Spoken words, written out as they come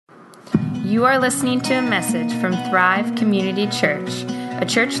You are listening to a message from Thrive Community Church, a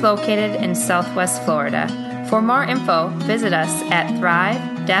church located in Southwest Florida. For more info, visit us at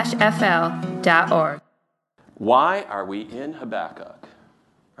thrive-fl.org. Why are we in Habakkuk?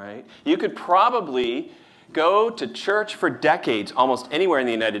 Right? You could probably go to church for decades, almost anywhere in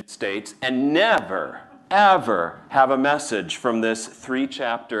the United States, and never, ever have a message from this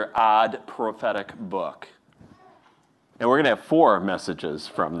 3-chapter odd prophetic book. And we're going to have 4 messages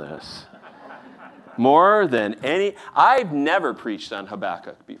from this. More than any. I've never preached on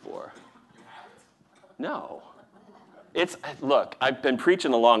Habakkuk before. No. Look, I've been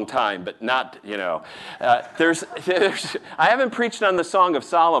preaching a long time, but not, I haven't preached on the Song of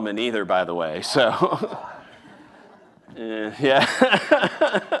Solomon either, by the way, so. Yeah.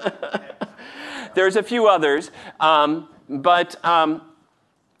 There's a few others, but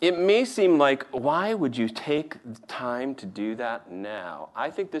it may seem like, why would you take the time to do that now?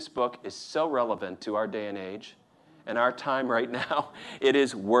 I think this book is so relevant to our day and age and our time right now. It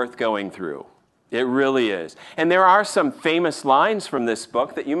is worth going through. It really is. And there are some famous lines from this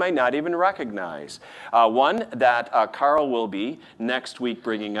book that you might not even recognize. One that Carl will be next week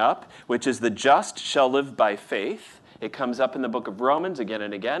bringing up, which is the just shall live by faith. It comes up in the book of Romans again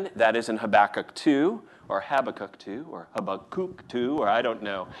and again. That is in Habakkuk 2. Or Habakkuk 2, or Habakkuk 2, or I don't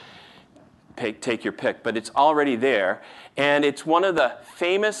know. Take your pick, but it's already there. And it's one of the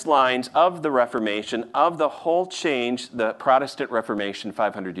famous lines of the Reformation, of the whole change, the Protestant Reformation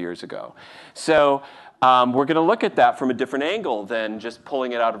 500 years ago. So we're going to look at that from a different angle than just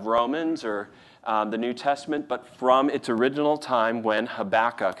pulling it out of Romans or the New Testament, but from its original time when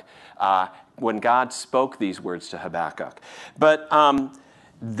Habakkuk, when God spoke these words to Habakkuk. But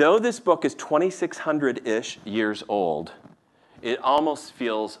though this book is 2,600-ish years old, it almost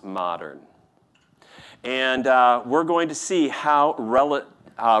feels modern. And we're going to see how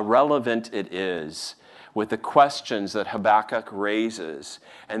relevant it is with the questions that Habakkuk raises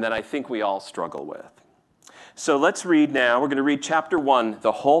and that I think we all struggle with. So let's read now. We're going to read chapter 1,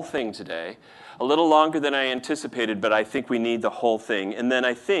 the whole thing today. A little longer than I anticipated, but I think we need the whole thing. And then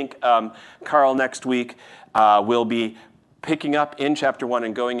I think Carl next week will be picking up in chapter 1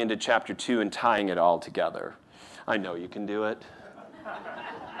 and going into chapter 2 and tying it all together. I know you can do it.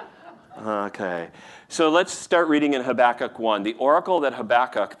 Okay. So let's start reading in Habakkuk 1. The oracle that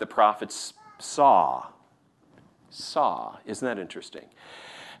Habakkuk, the prophet, saw. Isn't that interesting?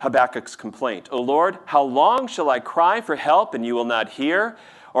 Habakkuk's complaint. O Lord, how long shall I cry for help and you will not hear?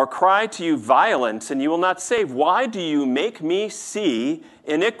 Or cry to you violence and you will not save? Why do you make me see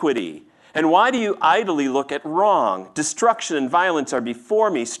iniquity? And why do you idly look at wrong? Destruction and violence are before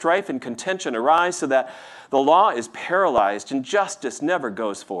me. Strife and contention arise, so that the law is paralyzed and justice never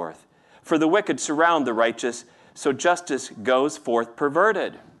goes forth. For the wicked surround the righteous, so justice goes forth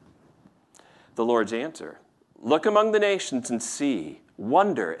perverted. The Lord's answer. Look among the nations and see.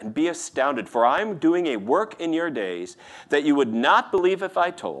 Wonder and be astounded, for I am doing a work in your days that you would not believe if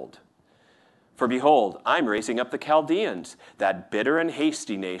I told. For behold, I'm raising up the Chaldeans, that bitter and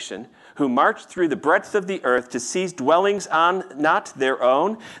hasty nation, who marched through the breadth of the earth to seize dwellings on not their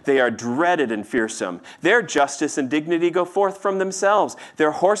own. They are dreaded and fearsome. Their justice and dignity go forth from themselves.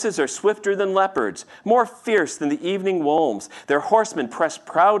 Their horses are swifter than leopards, more fierce than the evening wolves. Their horsemen press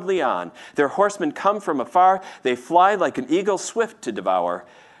proudly on. Their horsemen come from afar. They fly like an eagle swift to devour.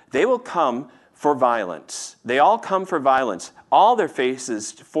 They will come for violence. They all come for violence, all their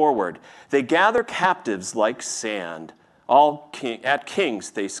faces forward. They gather captives like sand. At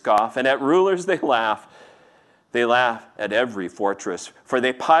kings they scoff, and at rulers they laugh. They laugh at every fortress, for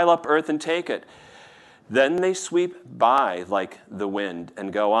they pile up earth and take it. Then they sweep by like the wind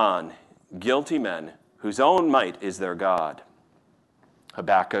and go on, guilty men whose own might is their God.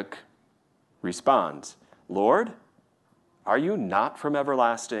 Habakkuk responds, Lord, are you not from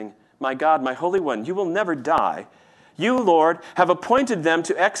everlasting? My God, my Holy One, you will never die. You, Lord, have appointed them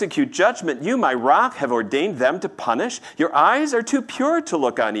to execute judgment. You, my rock, have ordained them to punish. Your eyes are too pure to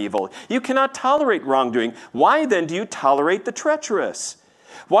look on evil. You cannot tolerate wrongdoing. Why then do you tolerate the treacherous?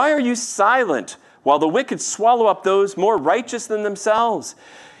 Why are you silent while the wicked swallow up those more righteous than themselves?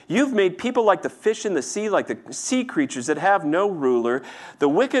 You've made people like the fish in the sea, like the sea creatures that have no ruler. The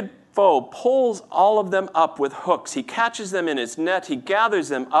wicked foe pulls all of them up with hooks. He catches them in his net. He gathers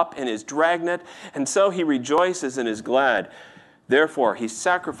them up in his dragnet, and so he rejoices and is glad. Therefore, he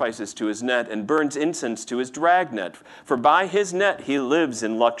sacrifices to his net and burns incense to his dragnet. For by his net he lives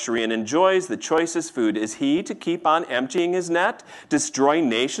in luxury and enjoys the choicest food. Is he to keep on emptying his net, destroying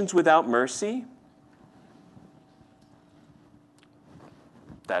nations without mercy?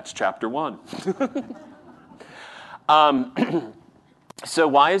 That's chapter 1. So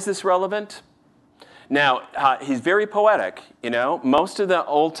why is this relevant? Now, he's very poetic, Most of the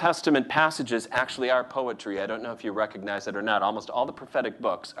Old Testament passages actually are poetry. I don't know if you recognize it or not. Almost all the prophetic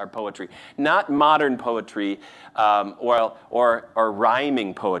books are poetry. Not modern poetry or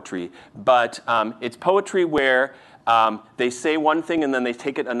rhyming poetry, but it's poetry where they say one thing and then they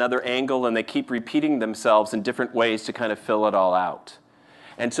take it another angle and they keep repeating themselves in different ways to kind of fill it all out.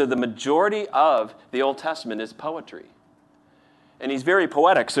 And so the majority of the Old Testament is poetry. And he's very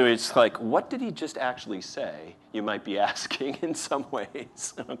poetic, so it's like, what did he just actually say? You might be asking in some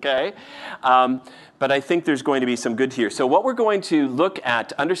ways, okay? But I think there's going to be some good here. So what we're going to look at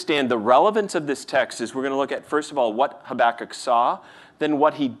to understand the relevance of this text is we're going to look at, first of all, what Habakkuk saw, then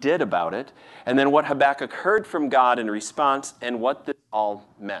what he did about it, and then what Habakkuk heard from God in response, and what this all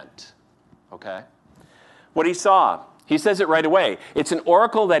meant, okay? What he saw, he says it right away. It's an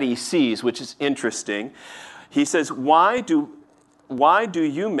oracle that he sees, which is interesting. He says, why do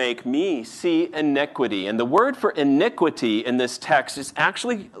you make me see iniquity? And the word for iniquity in this text is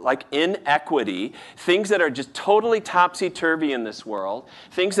actually like inequity, things that are just totally topsy-turvy in this world,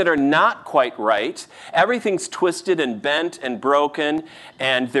 things that are not quite right. Everything's twisted and bent and broken,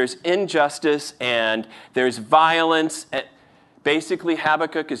 and there's injustice and there's violence. Basically,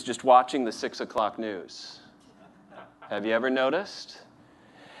 Habakkuk is just watching the 6 o'clock news. Have you ever noticed?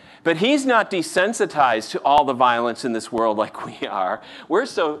 But he's not desensitized to all the violence in this world like we are.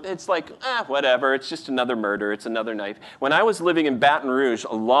 It's like, whatever, it's just another murder, it's another knife. When I was living in Baton Rouge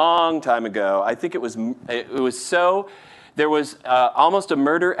a long time ago, I think there was almost a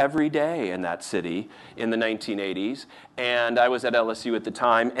murder every day in that city in the 1980s. And I was at LSU at the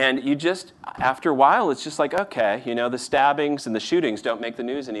time. And after a while, it's just like, okay, the stabbings and the shootings don't make the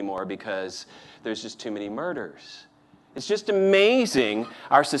news anymore because there's just too many murders. It's just amazing,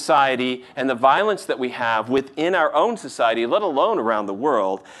 our society and the violence that we have within our own society, let alone around the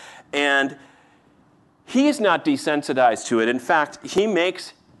world. And he's not desensitized to it. In fact,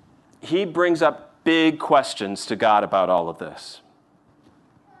 he brings up big questions to God about all of this.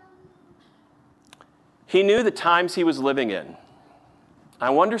 He knew the times he was living in. I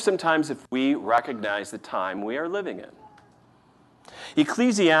wonder sometimes if we recognize the time we are living in.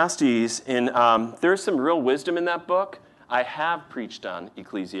 Ecclesiastes, there's some real wisdom in that book. I have preached on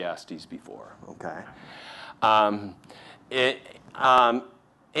Ecclesiastes before, okay? And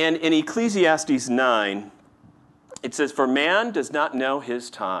in Ecclesiastes 9, it says, "For man does not know his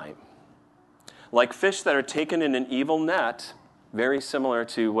time. Like fish that are taken in an evil net," very similar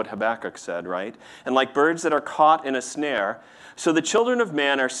to what Habakkuk said, right? "And like birds that are caught in a snare, so the children of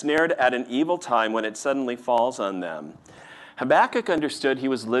man are snared at an evil time when it suddenly falls on them." Habakkuk understood he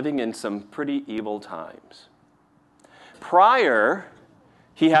was living in some pretty evil times. Prior,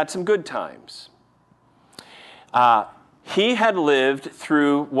 he had some good times. He had lived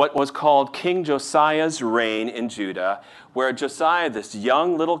through what was called King Josiah's reign in Judah, where Josiah, this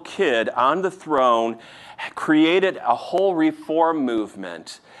young little kid on the throne, created a whole reform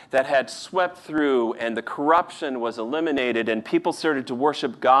movement that had swept through, and the corruption was eliminated, and people started to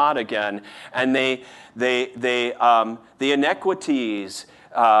worship God again. And the inequities,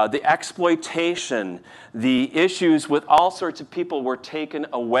 the exploitation, the issues with all sorts of people were taken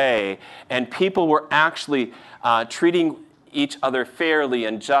away, and people were actually treating each other fairly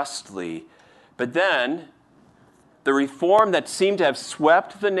and justly. But then, the reform that seemed to have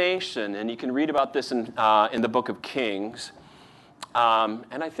swept the nation, and you can read about this in the book of Kings,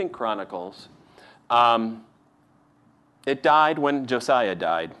 and I think Chronicles, it died when Josiah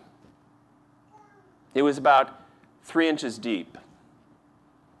died. It was about 3 inches deep.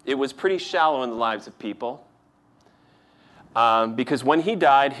 It was pretty shallow in the lives of people. Because when he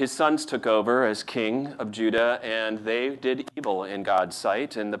died, his sons took over as king of Judah, and they did evil in God's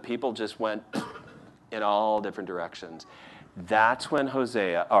sight, and the people just went in all different directions. That's when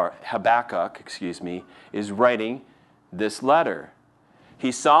Habakkuk, is writing this letter.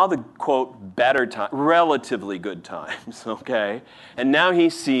 He saw the, quote, better time, relatively good times, okay? And now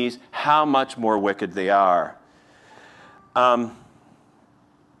he sees how much more wicked they are.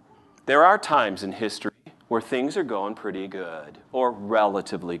 There are times in history where things are going pretty good or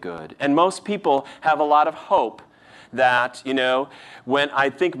relatively good. And most people have a lot of hope that, when I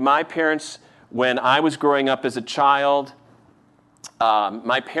think my parents, when I was growing up as a child,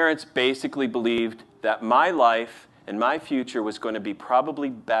 my parents basically believed that my life and my future was going to be probably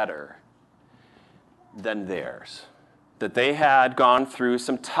better than theirs. that they had gone through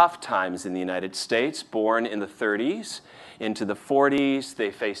some tough times in the United States, born in the 30s into the 40s. They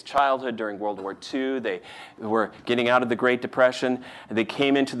faced childhood during World War II. They were getting out of the Great Depression. They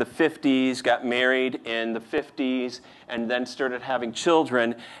came into the 50s, got married in the 50s, and then started having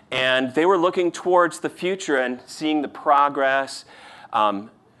children. And they were looking towards the future and seeing the progress,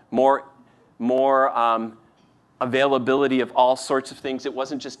 more availability of all sorts of things. It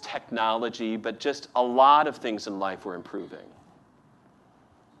wasn't just technology, but just a lot of things in life were improving.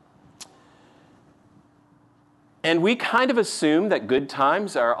 And we kind of assume that good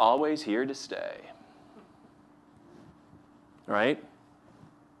times are always here to stay. Right?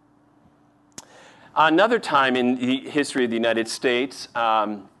 Another time in the history of the United States,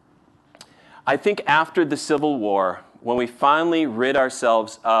 I think after the Civil War, when we finally rid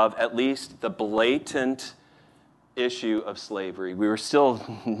ourselves of at least the blatant issue of slavery. We were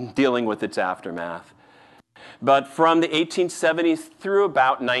still dealing with its aftermath. But from the 1870s through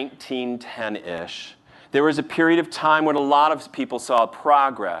about 1910-ish, there was a period of time when a lot of people saw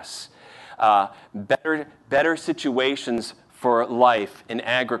progress, better situations for life in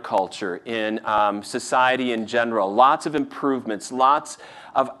agriculture, in society in general, lots of improvements, lots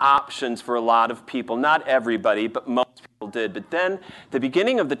of options for a lot of people. Not everybody, but most people did. But then, the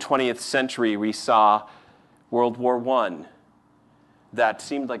beginning of the 20th century, we saw World War I. That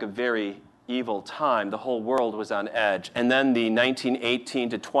seemed like a very evil time. The whole world was on edge. And then the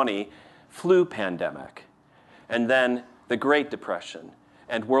 1918 to 20 flu pandemic. And then the Great Depression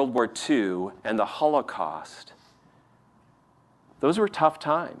and World War II and the Holocaust. Those were tough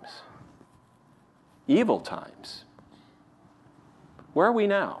times. Evil times. Where are we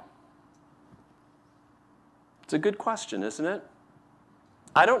now? It's a good question, isn't it?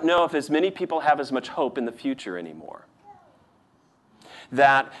 I don't know if as many people have as much hope in the future anymore.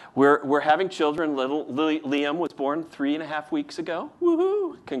 That we're having children. Little Liam was born 3.5 weeks ago.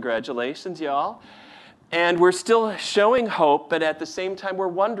 Woohoo! Congratulations, y'all. And we're still showing hope, but at the same time we're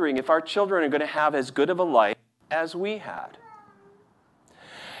wondering if our children are going to have as good of a life as we had.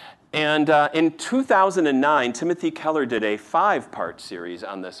 And in 2009, Timothy Keller did a 5-part series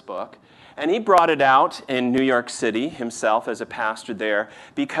on this book. And he brought it out in New York City himself as a pastor there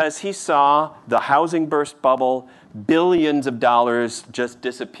because he saw the housing burst bubble, billions of dollars just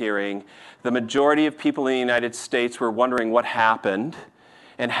disappearing. The majority of people in the United States were wondering what happened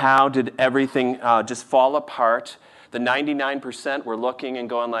and how did everything just fall apart. The 99% were looking and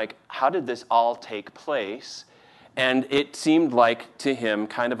going like, how did this all take place? And it seemed like, to him,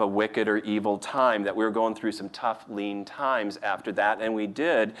 kind of a wicked or evil time, that we were going through some tough, lean times after that, and we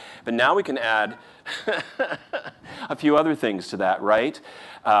did. But now we can add a few other things to that, right?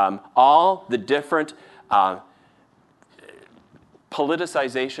 All the different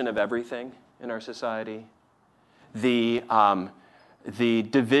politicization of everything in our society, the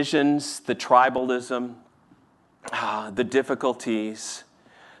divisions, the tribalism, the difficulties,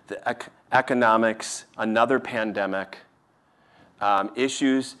 the economics, another pandemic,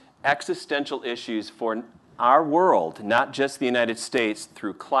 issues, existential issues for our world, not just the United States,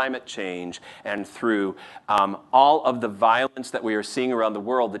 through climate change and through all of the violence that we are seeing around the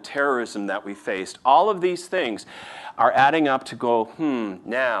world, the terrorism that we faced. All of these things are adding up to go,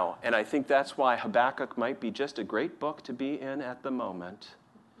 now. And I think that's why Habakkuk might be just a great book to be in at the moment.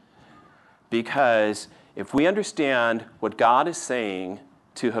 Because if we understand what God is saying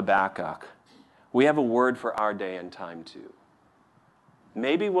to Habakkuk, we have a word for our day and time too.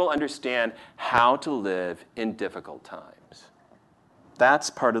 Maybe we'll understand how to live in difficult times. That's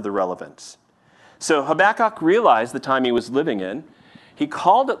part of the relevance. So Habakkuk realized the time he was living in. He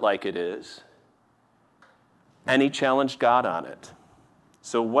called it like it is, and he challenged God on it.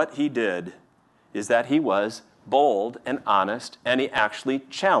 So what he did is that he was bold and honest, and he actually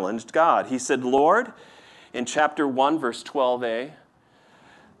challenged God. He said, Lord, in chapter 1, verse 12a,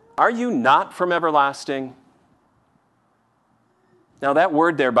 are you not from everlasting? Now that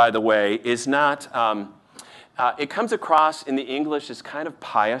word there, by the way, is not, it comes across in the English as kind of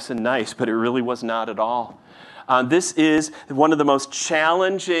pious and nice, but it really was not at all. This is one of the most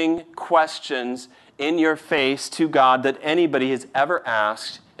challenging questions in your face to God that anybody has ever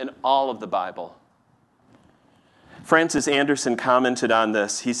asked in all of the Bible. Francis Anderson commented on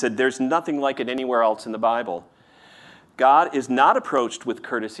this. He said, there's nothing like it anywhere else in the Bible. God is not approached with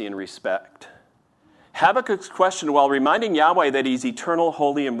courtesy and respect. Habakkuk's question, while reminding Yahweh that he's eternal,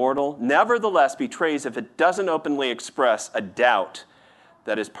 holy, immortal, nevertheless betrays, if it doesn't openly express, a doubt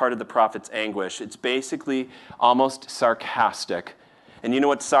that is part of the prophet's anguish. It's basically almost sarcastic. And you know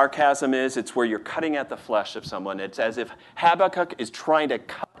what sarcasm is? It's where you're cutting at the flesh of someone. It's as if Habakkuk is trying to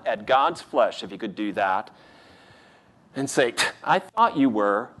cut at God's flesh, if he could do that. and say, I thought you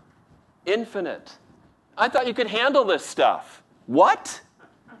were infinite. I thought you could handle this stuff. What?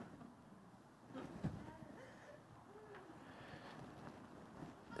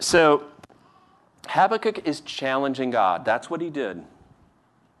 So Habakkuk is challenging God. That's what he did.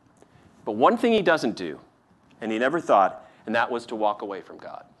 But one thing he doesn't do, and he never thought, and that was to walk away from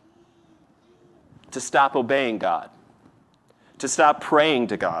God. To stop obeying God. To stop praying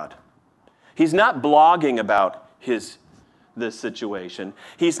to God. He's not blogging about this situation.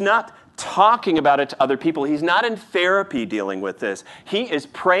 He's not talking about it to other people. He's not in therapy dealing with this. He is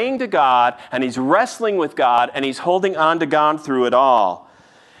praying to God, and he's wrestling with God, and he's holding on to God through it all.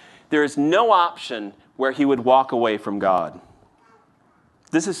 There is no option where he would walk away from God.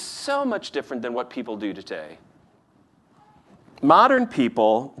 This is so much different than what people do today. Modern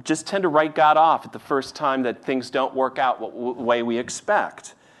people just tend to write God off at the first time that things don't work out the way we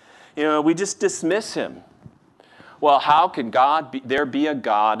expect. We just dismiss him. Well, how can there be a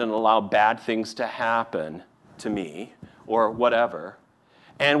God and allow bad things to happen to me or whatever?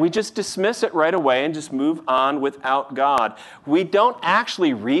 And we just dismiss it right away and just move on without God. We don't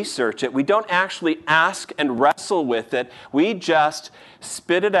actually research it. We don't actually ask and wrestle with it. We just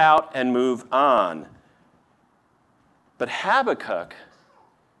spit it out and move on. But Habakkuk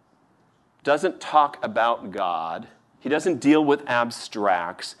doesn't talk about God. He doesn't deal with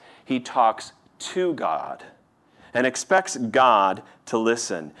abstracts. He talks to God and expects God to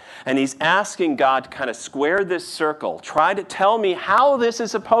listen. And he's asking God to kind of square this circle. Try to tell me how this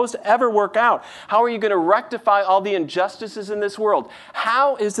is supposed to ever work out. How are you going to rectify all the injustices in this world?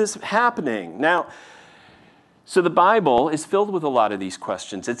 How is this happening? Now, so the Bible is filled with a lot of these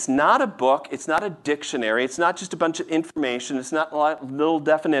questions. It's not a book. It's not a dictionary. It's not just a bunch of information. It's not a lot of little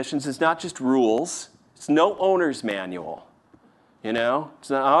definitions. It's not just rules. It's no owner's manual. It's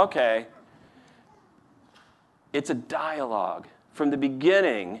not, okay. It's a dialogue from the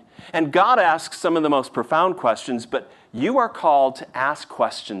beginning. And God asks some of the most profound questions, but you are called to ask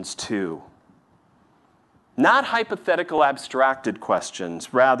questions too. Not hypothetical, abstracted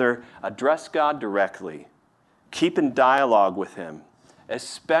questions. Rather, address God directly. Keep in dialogue with him,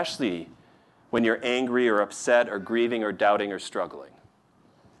 especially when you're angry or upset or grieving or doubting or struggling.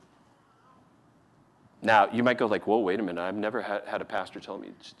 Now, you might go like, whoa, wait a minute. I've never had a pastor tell me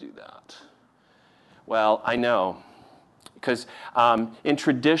to do that. Well, I know, because in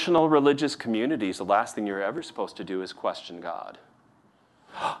traditional religious communities, the last thing you're ever supposed to do is question God.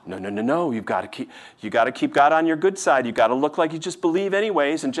 No. You've got to keep God on your good side. You've got to look like you just believe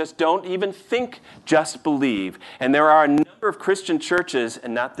anyways, and just don't even think, just believe. And there are a number of Christian churches,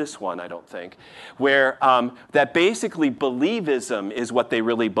 and not this one, I don't think, where that basically believism is what they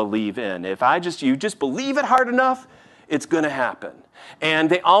really believe in. If you just believe it hard enough, it's going to happen. And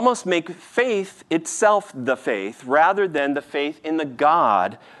they almost make faith itself the faith rather than the faith in the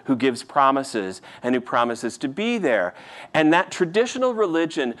God who gives promises and who promises to be there. And that traditional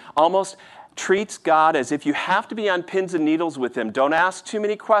religion almost treats God as if you have to be on pins and needles with him. Don't ask too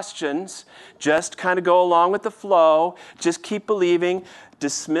many questions. Just kind of go along with the flow. Just keep believing.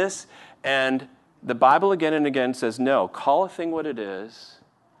 Dismiss. And the Bible again and again says, no, call a thing what it is.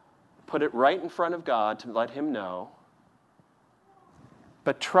 Put it right in front of God to let him know.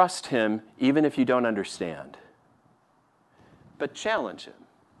 But trust him even if you don't understand. But challenge him.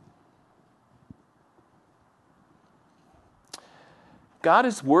 God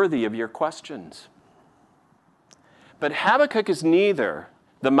is worthy of your questions. But Habakkuk is neither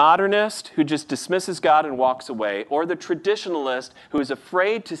the modernist who just dismisses God and walks away, or the traditionalist who is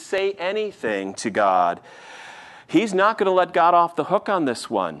afraid to say anything to God. He's not going to let God off the hook on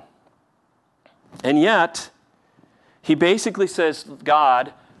this one. And yet, he basically says,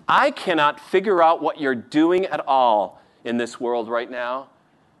 God, I cannot figure out what you're doing at all in this world right now.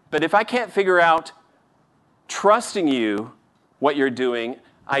 But if I can't figure out trusting you what you're doing,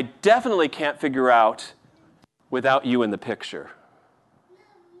 I definitely can't figure out without you in the picture.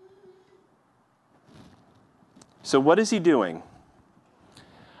 So what is he doing?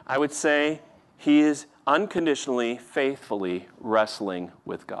 I would say he is unconditionally, faithfully wrestling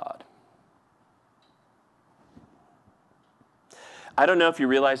with God. I don't know if you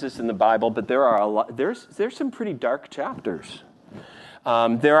realize this in the Bible, but there's some pretty dark chapters.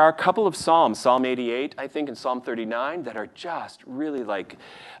 There are a couple of Psalms, Psalm 88, I think, and Psalm 39, that are just really like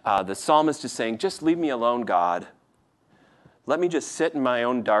the psalmist is saying, just leave me alone, God. Let me just sit in my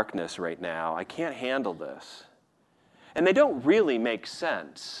own darkness right now. I can't handle this. And they don't really make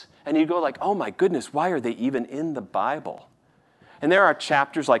sense. And you go like, oh my goodness, why are they even in the Bible? And there are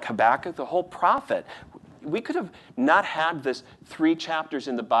chapters like Habakkuk, the whole prophet. we could have not had this 3 chapters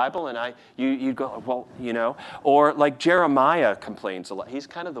in the Bible, and you'd go, well, you know. Or like Jeremiah complains a lot. He's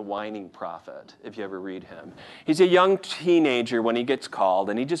kind of the whining prophet, if you ever read him. He's a young teenager when he gets called,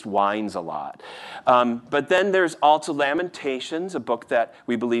 and he just whines a lot. But then there's also Lamentations, a book that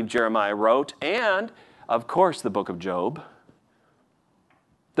we believe Jeremiah wrote, and, of course, the book of Job.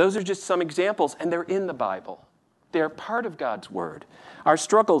 Those are just some examples, and they're in the Bible. They're part of God's Word. Our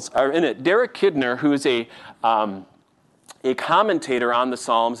struggles are in it. Derek Kidner, who is a commentator on the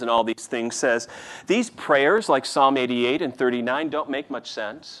Psalms and all these things, says, these prayers, like Psalm 88 and 39, don't make much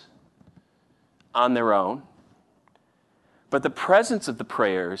sense on their own. But the presence of the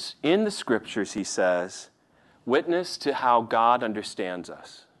prayers in the Scriptures, he says, witness to how God understands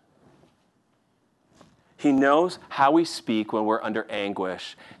us. He knows how we speak when we're under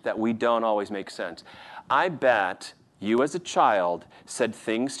anguish, that we don't always make sense. I bet you as a child said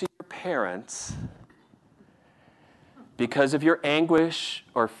things to your parents because of your anguish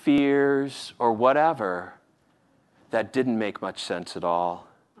or fears or whatever that didn't make much sense at all.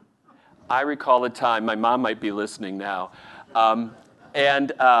 I recall a time, my mom might be listening now,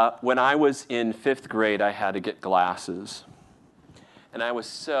 and when I was in 5th grade, I had to get glasses. And I was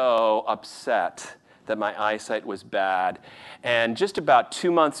so upset that my eyesight was bad. And just about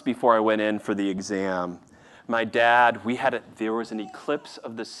 2 months before I went in for the exam, my dad, there was an eclipse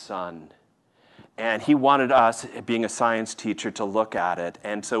of the sun. And he wanted us, being a science teacher, to look at it.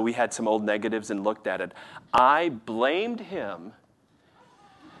 And so we had some old negatives and looked at it. I blamed him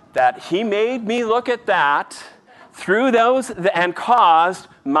that he made me look at that through those and caused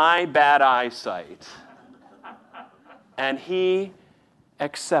my bad eyesight. And he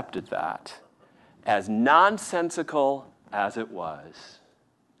accepted that, as nonsensical as it was.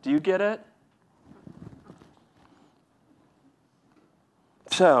 Do you get it?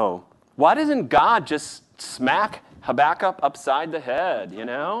 So, why doesn't God just smack Habakkuk upside the head, you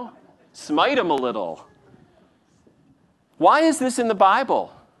know? Smite him a little. Why is this in the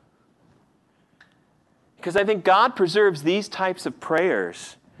Bible? Because I think God preserves these types of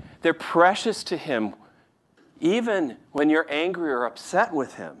prayers. They're precious to him, even when you're angry or upset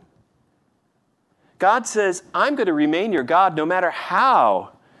with him. God says, I'm going to remain your God no matter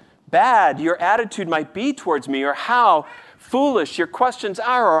how bad your attitude might be towards me, or how foolish your questions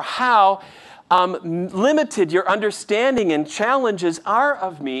are, or how limited your understanding and challenges are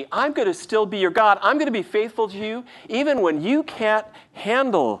of me. I'm going to still be your God. I'm going to be faithful to you even when you can't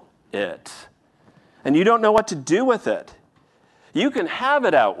handle it and you don't know what to do with it. You can have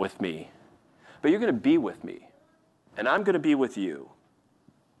it out with me, but you're going to be with me, and I'm going to be with you.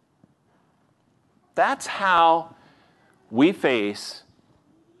 That's how we face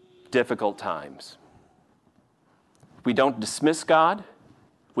difficult times. We don't dismiss God.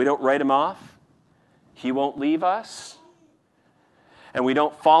 We don't write him off. He won't leave us. And we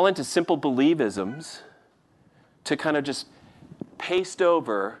don't fall into simple believisms to kind of just paste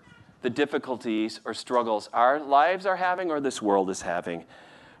over the difficulties or struggles our lives are having or this world is having.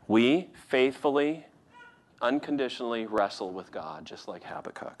 We faithfully, unconditionally wrestle with God, just like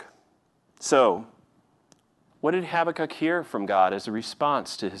Habakkuk. So, what did Habakkuk hear from God as a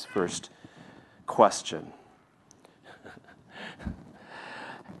response to his first question?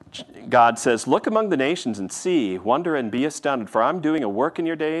 God says, look among the nations and see, wonder and be astounded, for I'm doing a work in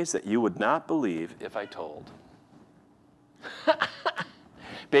your days that you would not believe if I told.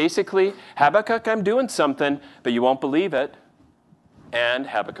 Basically, Habakkuk, I'm doing something, but you won't believe it. And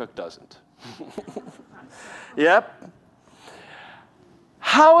Habakkuk doesn't. Yep.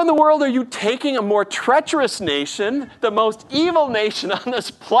 How in the world are you taking a more treacherous nation, the most evil nation on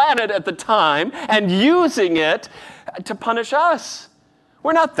this planet at the time, and using it to punish us?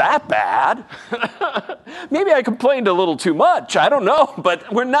 We're not that bad. Maybe I complained a little too much. I don't know,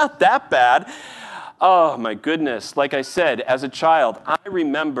 but we're not that bad. Oh, my goodness. Like I said, as a child, I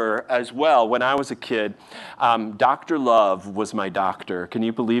remember as well when I was a kid, Dr. Love was my doctor. Can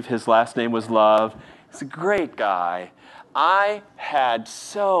you believe his last name was Love? He's a great guy. I had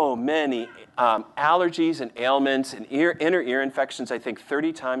so many allergies and ailments and inner ear infections. I think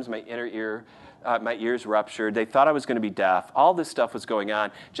 30 times my my ears ruptured. They thought I was going to be deaf. All this stuff was going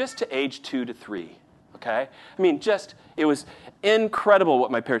on just to age 2 to 3. Okay? I mean, it was incredible what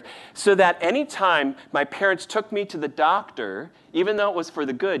my parents, so that anytime my parents took me to the doctor, even though it was for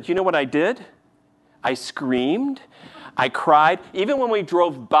the good, you know what I did? I screamed. I cried. Even when we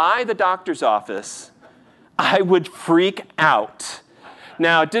drove by the doctor's office, I would freak out.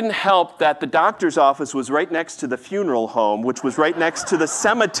 Now, it didn't help that the doctor's office was right next to the funeral home, which was right next to the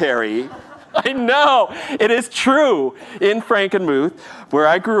cemetery. I know, it is true. In Frankenmuth, where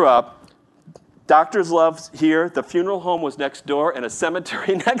I grew up, Doctor's love here. The funeral home was next door and a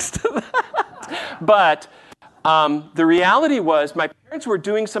cemetery next to that. But the reality was my parents were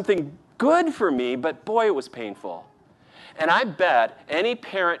doing something good for me, but boy, it was painful. And I bet any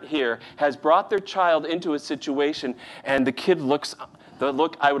parent here has brought their child into a situation and the kid looks,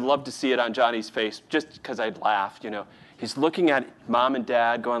 I would love to see it on Johnny's face just because I'd laugh, you know. He's looking at mom and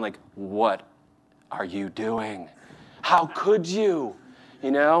dad going like, what are you doing? How could you?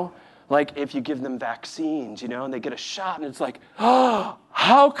 You know, like if you give them vaccines, you know, and they get a shot and it's like, oh,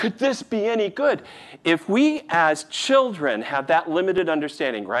 how could this be any good? If we as children have that limited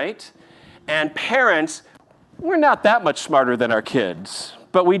understanding, right? And parents, we're not that much smarter than our kids,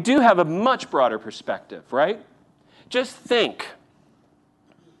 but we do have a much broader perspective, right? Just think.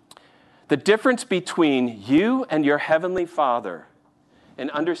 The difference between you and your heavenly Father in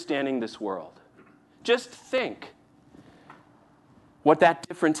understanding this world. Just think what that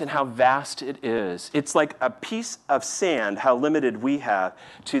difference and how vast it is. It's like a piece of sand, how limited we have,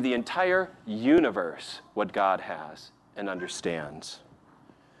 to the entire universe, what God has and understands.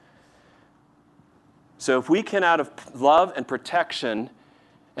 So if we can, out of love and protection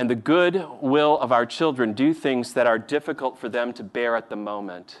and the good will of our children, do things that are difficult for them to bear at the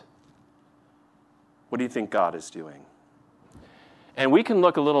moment, what do you think God is doing? And we can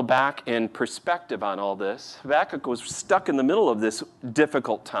look a little back in perspective on all this. Habakkuk was stuck in the middle of this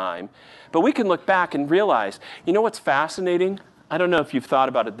difficult time. But we can look back and realize, you know what's fascinating? I don't know if you've thought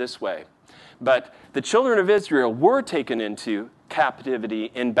about it this way. But the children of Israel were taken into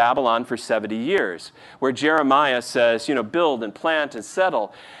captivity in Babylon for 70 years, where Jeremiah says, you know, build and plant and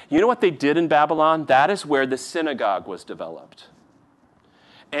settle. You know what they did in Babylon? That is where the synagogue was developed.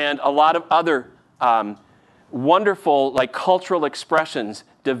 And a lot of other wonderful, like, cultural expressions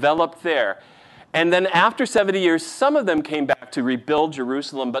developed there. And then after 70 years, some of them came back to rebuild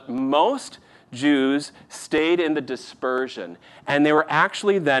Jerusalem, but most Jews stayed in the dispersion. And they were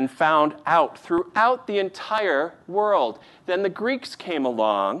actually then found out throughout the entire world. Then the Greeks came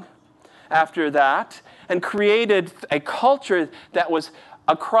along after that and created a culture that was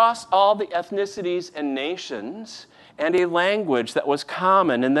across all the ethnicities and nations, and a language that was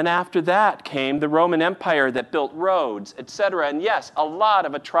common. And then after that came the Roman Empire that built roads, etc. And yes, a lot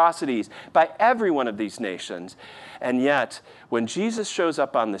of atrocities by every one of these nations. And yet, when Jesus shows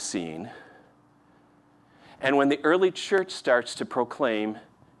up on the scene, and when the early church starts to proclaim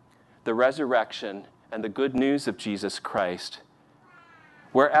the resurrection and the good news of Jesus Christ,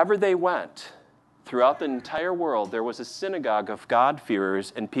 wherever they went, throughout the entire world, there was a synagogue of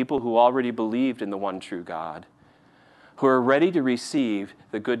God-fearers and people who already believed in the one true God, who are ready to receive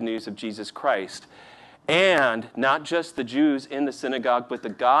the good news of Jesus Christ. And not just the Jews in the synagogue, but the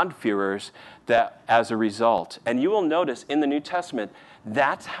God-fearers that as a result. And you will notice in the New Testament,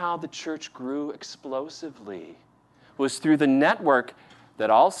 that's how the church grew explosively. Was through the network that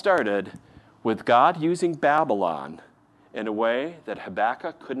all started with God using Babylon in a way that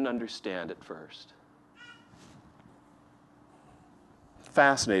Habakkuk couldn't understand at first.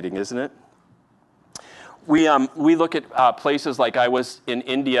 Fascinating, isn't it? We look at places like I was in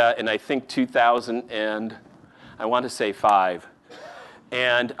India in, I think, 2005.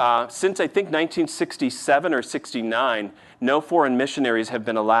 And since, I think, 1967 or 69, no foreign missionaries have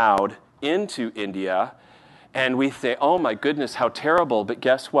been allowed into India. And we say, oh, my goodness, how terrible. But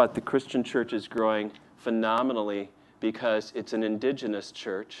guess what? The Christian church is growing phenomenally because it's an indigenous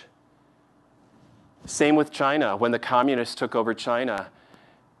church. Same with China. When the communists took over China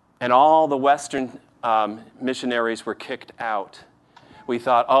and all the Western missionaries were kicked out, we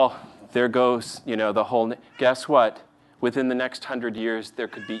thought, oh, there goes, the whole... Guess what? Within the next 100 years, there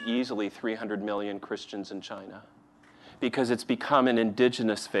could be easily 300 million Christians in China because it's become an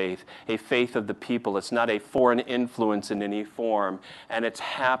indigenous faith, a faith of the people. It's not a foreign influence in any form, and it's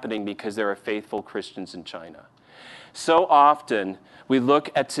happening because there are faithful Christians in China. So often, we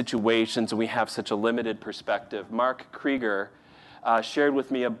look at situations and we have such a limited perspective. Mark Krieger shared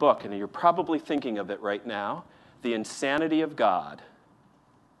with me a book, and you're probably thinking of it right now, The Insanity of God.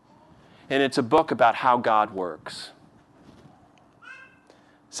 And it's a book about how God works.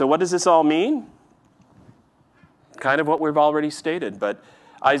 So what does this all mean? Kind of what we've already stated, but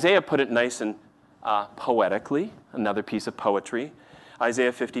Isaiah put it nice and poetically, another piece of poetry.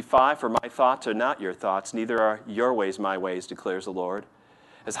 Isaiah 55, for my thoughts are not your thoughts, neither are your ways my ways, declares the Lord.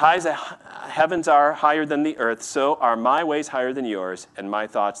 As high as the heavens are higher than the earth, so are my ways higher than yours, and my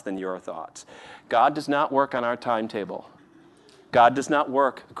thoughts than your thoughts. God does not work on our timetable. God does not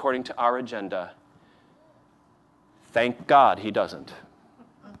work according to our agenda. Thank God he doesn't.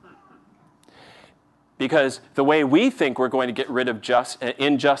 Because the way we think we're going to get rid of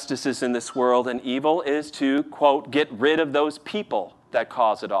injustices in this world and evil is to, quote, get rid of those people that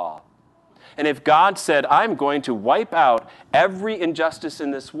cause it all. And if God said, I'm going to wipe out every injustice in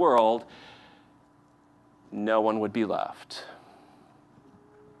this world, no one would be left.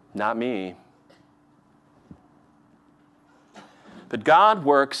 Not me. But God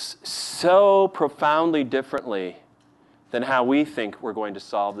works so profoundly differently than how we think we're going to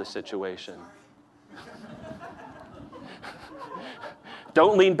solve the situation.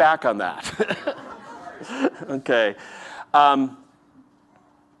 Don't lean back on that. Okay.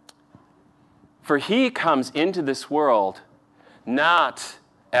 For he comes into this world not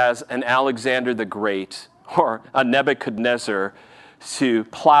as an Alexander the Great or a Nebuchadnezzar to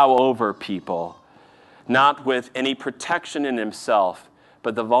plow over people, not with any protection in himself,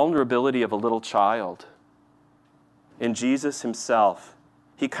 but the vulnerability of a little child. In Jesus himself,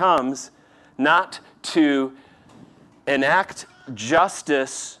 he comes not to enact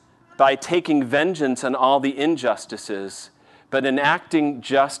justice by taking vengeance on all the injustices, but enacting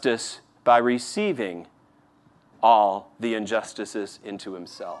justice by receiving all the injustices into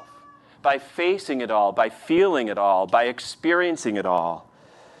himself, by facing it all, by feeling it all, by experiencing it all.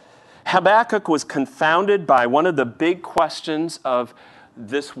 Habakkuk was confounded by one of the big questions of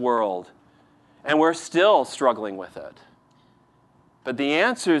this world, and we're still struggling with it. But the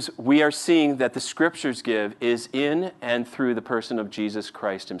answers we are seeing that the Scriptures give is in and through the person of Jesus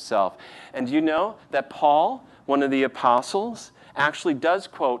Christ himself. And do you know that Paul, one of the apostles, actually does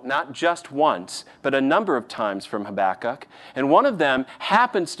quote not just once, but a number of times from Habakkuk. And one of them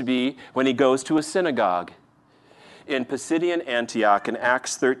happens to be when he goes to a synagogue in Pisidian Antioch in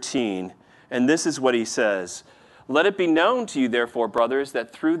Acts 13. And this is what he says. Let it be known to you, therefore, brothers,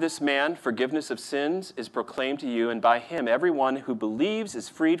 that through this man forgiveness of sins is proclaimed to you, and by him everyone who believes is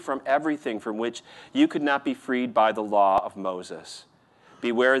freed from everything from which you could not be freed by the law of Moses.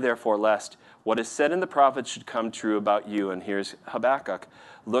 Beware, therefore, lest what is said in the prophets should come true about you. And here's Habakkuk.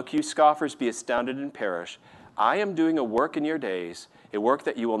 Look, you scoffers, be astounded and perish. I am doing a work in your days, a work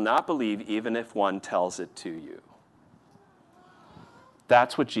that you will not believe even if one tells it to you.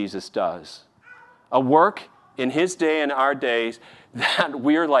 That's what Jesus does. A work in his day and our days that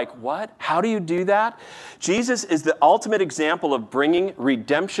we're like, what? How do you do that? Jesus is the ultimate example of bringing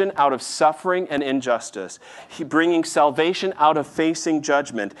redemption out of suffering and injustice. Bringing salvation out of facing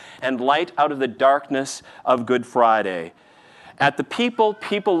judgment and light out of the darkness of Good Friday. At the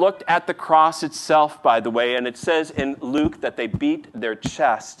people looked at the cross itself, by the way, and it says in Luke that they beat their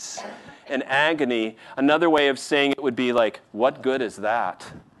chests in agony. Another way of saying it would be like, what good is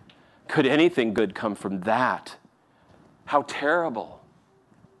that? Could anything good come from that? How terrible.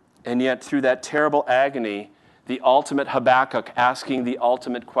 And yet through that terrible agony, the ultimate Habakkuk asking the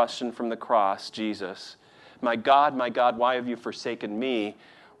ultimate question from the cross, Jesus, my God, why have you forsaken me?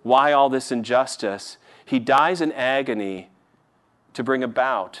 Why all this injustice? He dies in agony to bring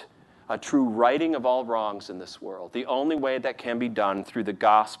about a true righting of all wrongs in this world. The only way that can be done through the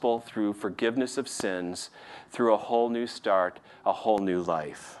gospel, through forgiveness of sins, through a whole new start, a whole new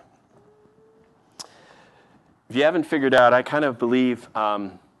life. If you haven't figured out, I kind of believe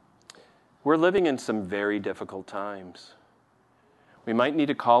we're living in some very difficult times. We might need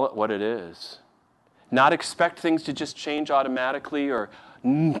to call it what it is. Not expect things to just change automatically or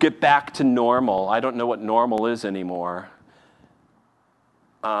get back to normal. I don't know what normal is anymore.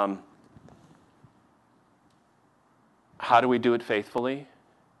 How do we do it faithfully?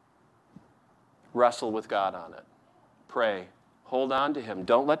 Wrestle with God on it. Pray. Hold on to him.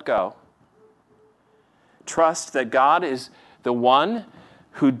 Don't let go. Trust that God is the one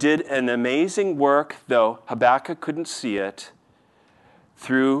who did an amazing work, though Habakkuk couldn't see it,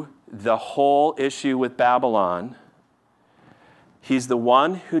 through the whole issue with Babylon. He's the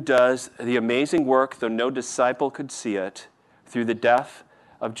one who does the amazing work, though no disciple could see it, through the death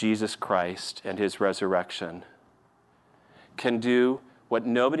of Jesus Christ and his resurrection. Can do what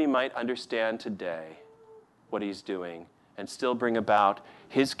nobody might understand today, what he's doing, and still bring about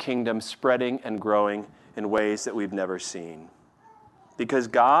his kingdom spreading and growing in ways that we've never seen. Because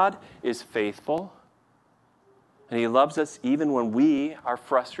God is faithful, and he loves us even when we are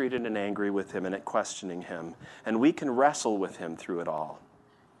frustrated and angry with him and at questioning him. And we can wrestle with him through it all.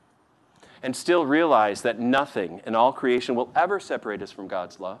 And still realize that nothing in all creation will ever separate us from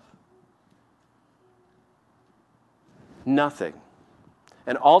God's love. Nothing.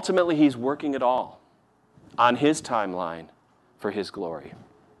 And ultimately, he's working it all on his timeline for his glory.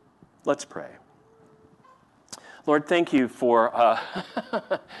 Let's pray. Lord, thank you for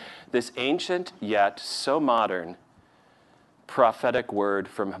this ancient yet so modern prophetic word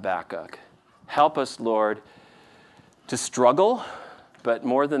from Habakkuk. Help us, Lord, to struggle, but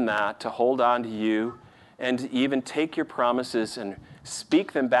more than that, to hold on to you and to even take your promises and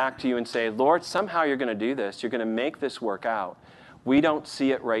speak them back to you and say, Lord, somehow you're going to do this. You're going to make this work out. We don't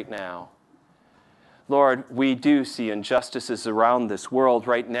see it right now. Lord, we do see injustices around this world.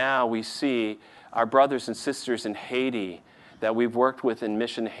 Right now, we see our brothers and sisters in Haiti that we've worked with in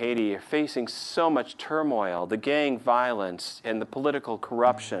Mission Haiti are facing so much turmoil, the gang violence and the political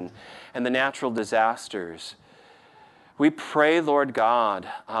corruption and the natural disasters. We pray, Lord God,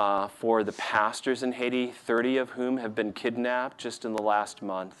 for the pastors in Haiti, 30 of whom have been kidnapped just in the last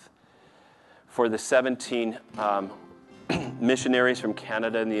month, for the 17 missionaries from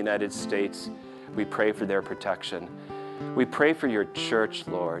Canada and the United States. We pray for their protection. We pray for your church,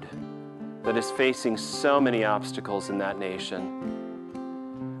 Lord, that is facing so many obstacles in that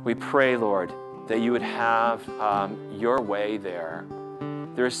nation. We pray, Lord, that you would have your way there.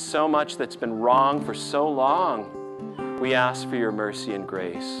 There is so much that's been wrong for so long. We ask for your mercy and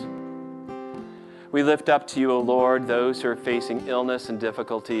grace. We lift up to you, O Lord, those who are facing illness and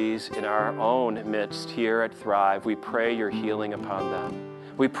difficulties in our own midst here at Thrive. We pray your healing upon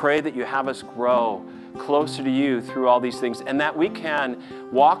them. We pray that you have us grow closer to you through all these things, and that we can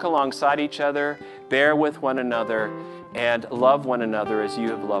walk alongside each other, bear with one another, and love one another as you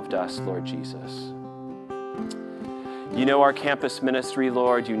have loved us, Lord Jesus. You know our campus ministry,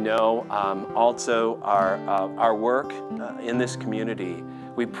 Lord. You know also our work in this community.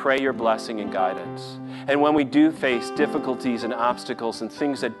 We pray your blessing and guidance. And when we do face difficulties and obstacles and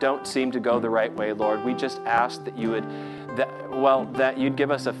things that don't seem to go the right way, Lord, we just ask that you would, that you'd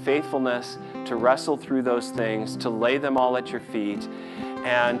give us a faithfulness to wrestle through those things, to lay them all at your feet,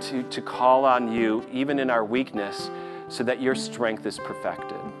 and to call on you even in our weakness so that your strength is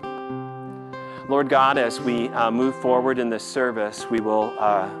perfected. Lord God, as we move forward in this service, we will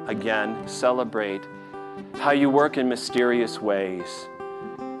again celebrate how you work in mysterious ways,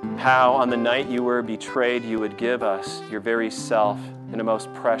 how on the night you were betrayed, you would give us your very self in a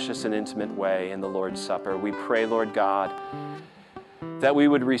most precious and intimate way in the Lord's Supper. We pray, Lord God, that we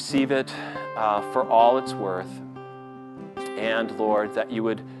would receive it for all it's worth, and Lord, that you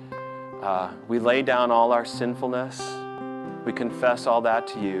would, we lay down all our sinfulness. We confess all that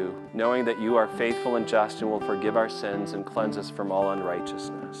to you, knowing that you are faithful and just and will forgive our sins and cleanse us from all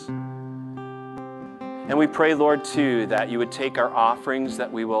unrighteousness. And we pray, Lord, too, that you would take our offerings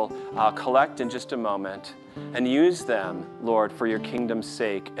that we will collect in just a moment and use them, Lord, for your kingdom's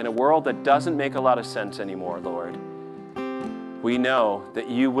sake. In a world that doesn't make a lot of sense anymore, Lord, we know that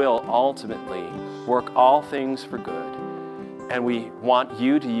you will ultimately work all things for good. And we want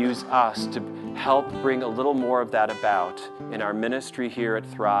you to use us to help bring a little more of that about in our ministry here at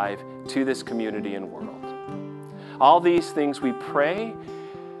Thrive to this community and world. All these things we pray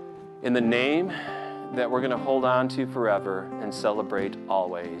in the name that we're going to hold on to forever and celebrate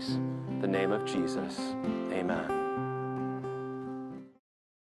always, the name of Jesus.